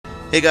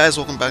Hey guys,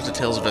 welcome back to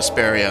Tales of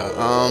Vesperia.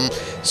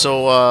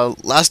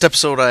 Last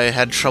episode I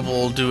had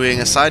trouble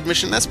doing a side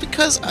mission. That's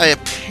because I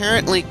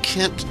apparently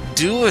can't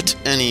do it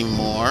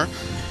anymore.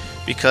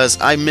 Because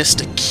I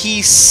missed a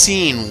key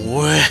scene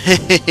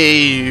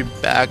way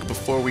back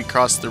before we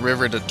crossed the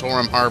river to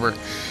Torum Harbor.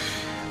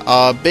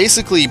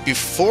 Basically,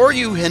 before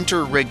you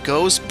enter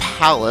Rigo's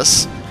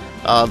palace,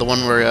 the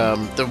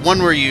one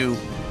where you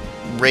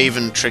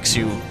Raven tricks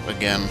you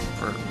again,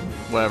 or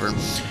whatever.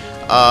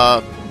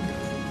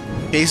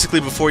 Basically,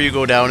 before you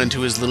go down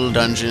into his little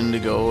dungeon to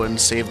go and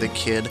save the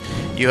kid,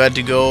 you had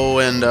to go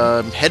and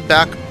head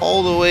back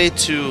all the way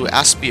to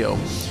Aspio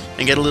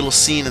and get a little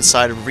scene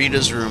inside of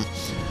Rita's room.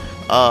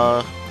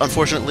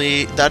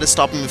 Unfortunately, that is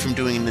stopping me from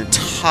doing an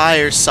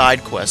entire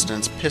side quest, and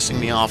it's pissing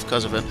me off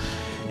because of it.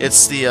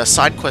 It's the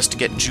side quest to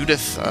get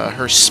Judith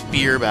her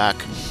spear back,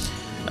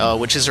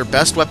 which is her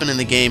best weapon in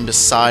the game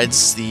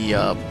besides the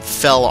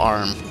fell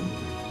arm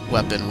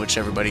weapon, which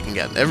everybody can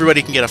get.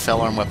 Everybody can get a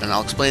fell arm weapon.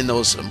 I'll explain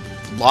those a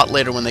lot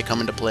later when they come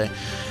into play,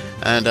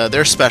 and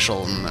they're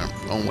special in their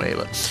own way.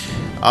 But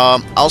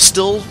I'll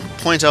still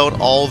point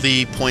out all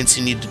the points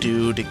you need to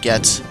do to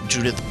get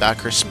Judith back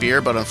her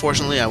spear, but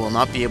unfortunately I will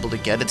not be able to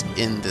get it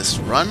in this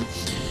run.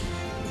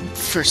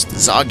 First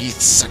Zoggy,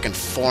 second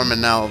form,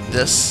 and now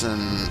this,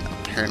 and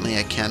apparently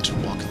I can't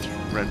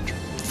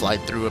fly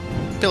through a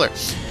pillar.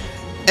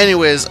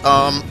 Anyways,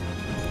 and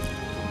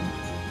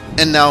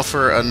now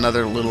for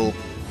another little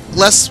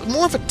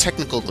more of a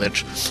technical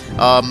glitch.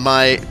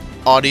 My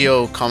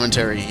audio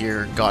commentary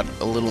here got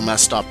a little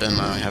messed up, and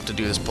I have to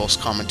do this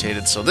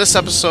post-commentated. So this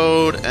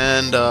episode,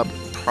 and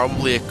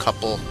probably a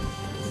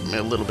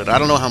little bit, I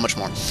don't know how much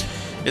more,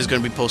 is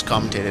going to be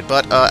post-commentated.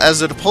 But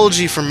as an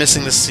apology for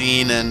missing the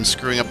scene and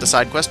screwing up the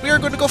side quest, we are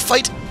going to go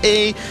fight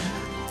a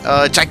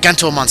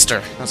Giganto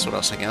Monster. That's what I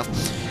was thinking of.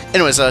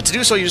 Anyways, to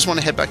do so, you just want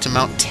to head back to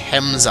Mount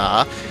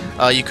Temza.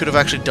 You could have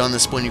actually done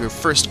this when you were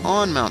first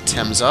on Mount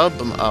Temza,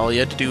 but all you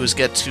had to do was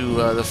get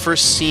to the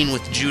first scene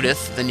with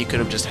Judith, then you could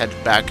have just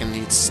headed back and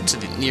it's to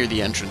near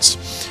the entrance.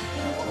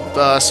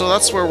 So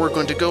that's where we're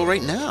going to go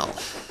right now.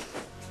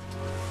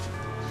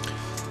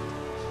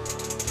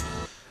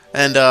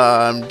 And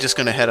I'm just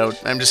going to head out.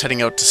 I'm just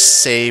heading out to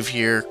save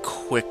here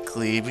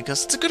quickly,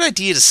 because it's a good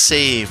idea to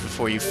save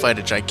before you fight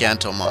a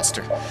Giganto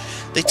Monster.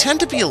 They tend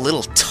to be a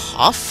little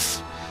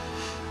tough.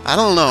 I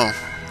don't know.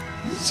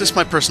 It's just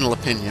my personal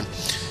opinion.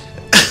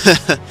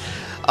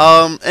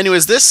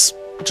 Anyways, this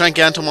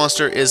Giganto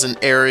Monster is an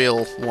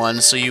aerial one,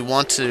 so you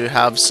want to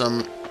have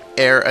some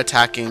air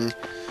attacking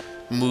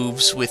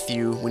moves with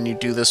you when you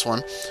do this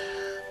one.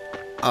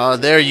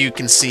 There you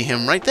can see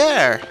him right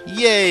there.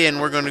 Yay, and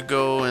we're going to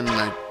go, and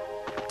I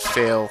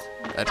fail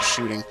at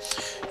shooting.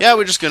 Yeah,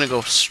 we're just going to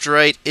go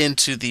straight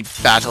into the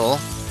battle.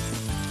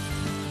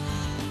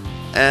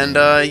 And,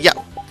 yeah,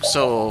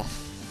 so,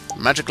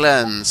 magic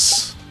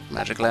lens,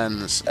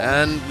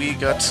 and we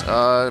got,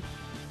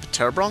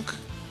 Pterobronc,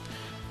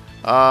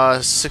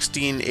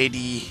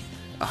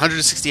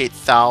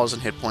 168,000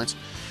 hit points.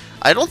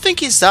 I don't think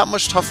he's that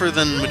much tougher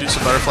than Medusa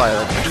Butterfly.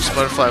 Like, Medusa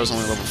Butterfly was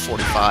only level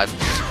 45.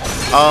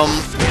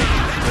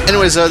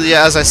 Anyways,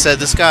 yeah, as I said,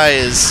 this guy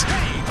is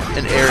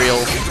an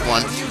aerial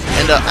one.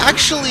 And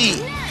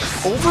actually,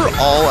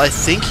 overall, I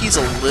think he's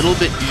a little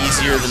bit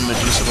easier than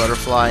Medusa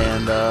Butterfly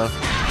and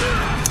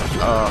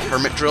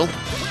Hermit Drill.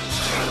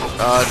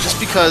 Just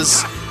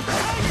because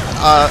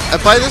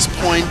by this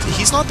point,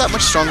 he's not that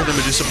much stronger than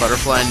Medusa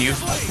Butterfly, and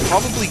you've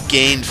probably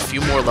gained a few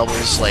more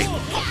levels. Like,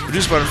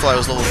 Medusa Butterfly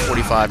was level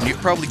 45, and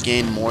you've probably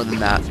gained more than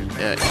that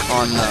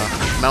on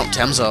Mount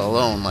Temza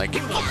alone. Like,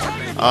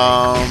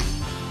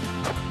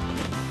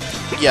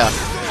 yeah.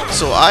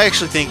 So I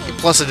actually think,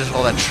 plus I did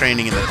all that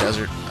training in the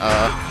desert.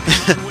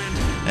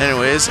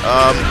 Anyways,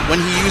 when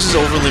he uses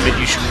over limit,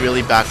 you should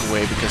really back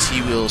away, because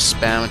he will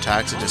spam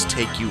attacks and just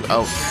take you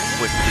out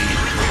quickly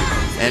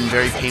and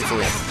very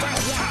painfully.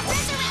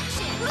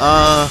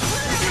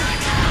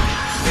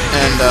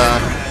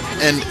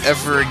 And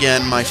ever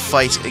again, my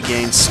fight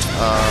against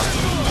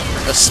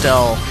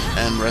Estelle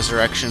and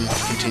Resurrection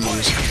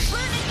continues.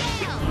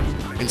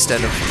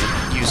 Instead of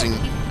using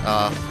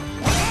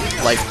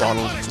Life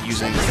Bottle,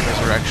 using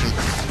Resurrection,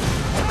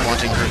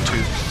 wanting her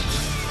to.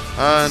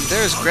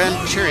 There's Grand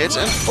Chariots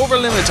and Over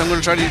Limit. I'm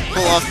going to try to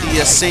pull off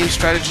the same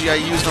strategy I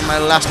used on my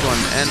last one,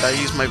 and I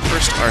used my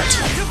burst art.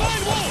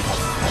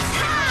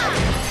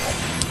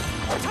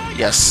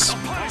 Yes.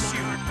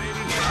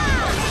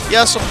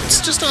 Yeah, so it's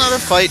just another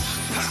fight.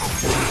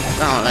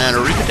 Oh man,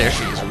 Arika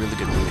Dashi is a really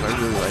good move. I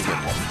really like it.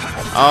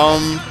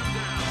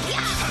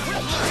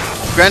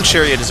 Grand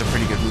Chariot is a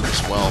pretty good move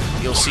as well.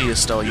 You'll see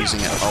Estelle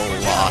using it a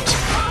lot.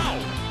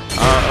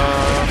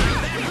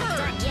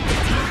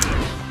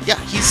 Yeah,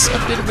 he's a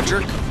bit of a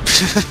jerk.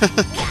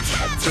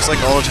 Just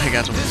like all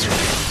Giganto Monsters.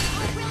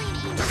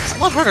 It's a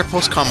lot harder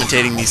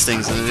post-commentating these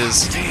things than it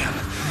is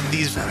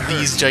these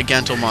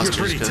Giganto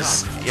Monsters,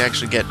 because you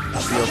actually get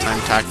real-time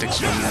tactics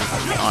when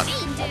you're not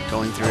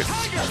going through it.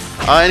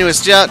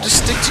 Anyways, yeah,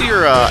 just stick to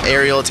your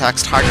aerial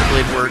attacks. Tiger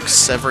Blade works,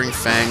 Severing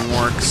Fang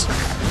works.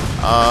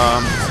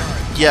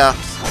 Yeah.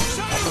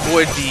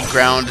 avoid the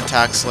ground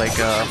attacks like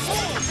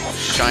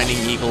Shining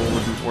Eagle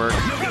wouldn't work.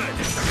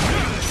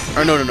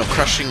 Or no,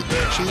 Crushing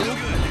Eagle?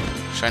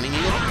 Shining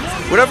Eagle?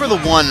 Whatever the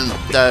one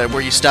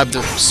where you stab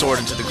the sword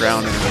into the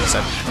ground and there's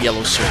that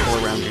yellow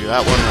circle around you.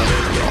 That one won't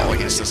work at all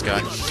against this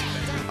guy.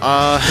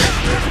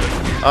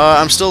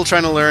 I'm still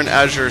trying to learn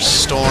Azure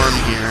Storm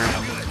here.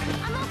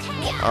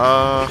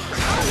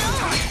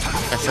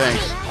 I think.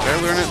 Did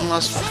I learn it in the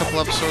last couple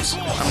episodes?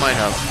 I might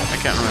have. I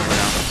can't remember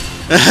now.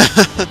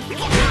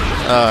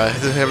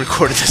 I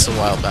recorded this a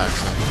while back.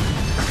 So.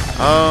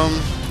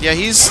 Yeah,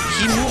 he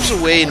moves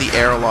away in the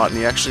air a lot, and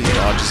he actually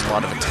dodges a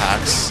lot of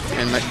attacks,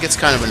 and that gets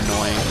kind of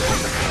annoying.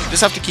 You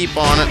just have to keep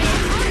on it.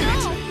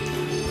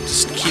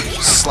 Just keep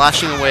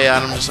slashing away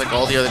at him, just like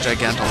all the other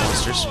Giganto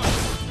monsters.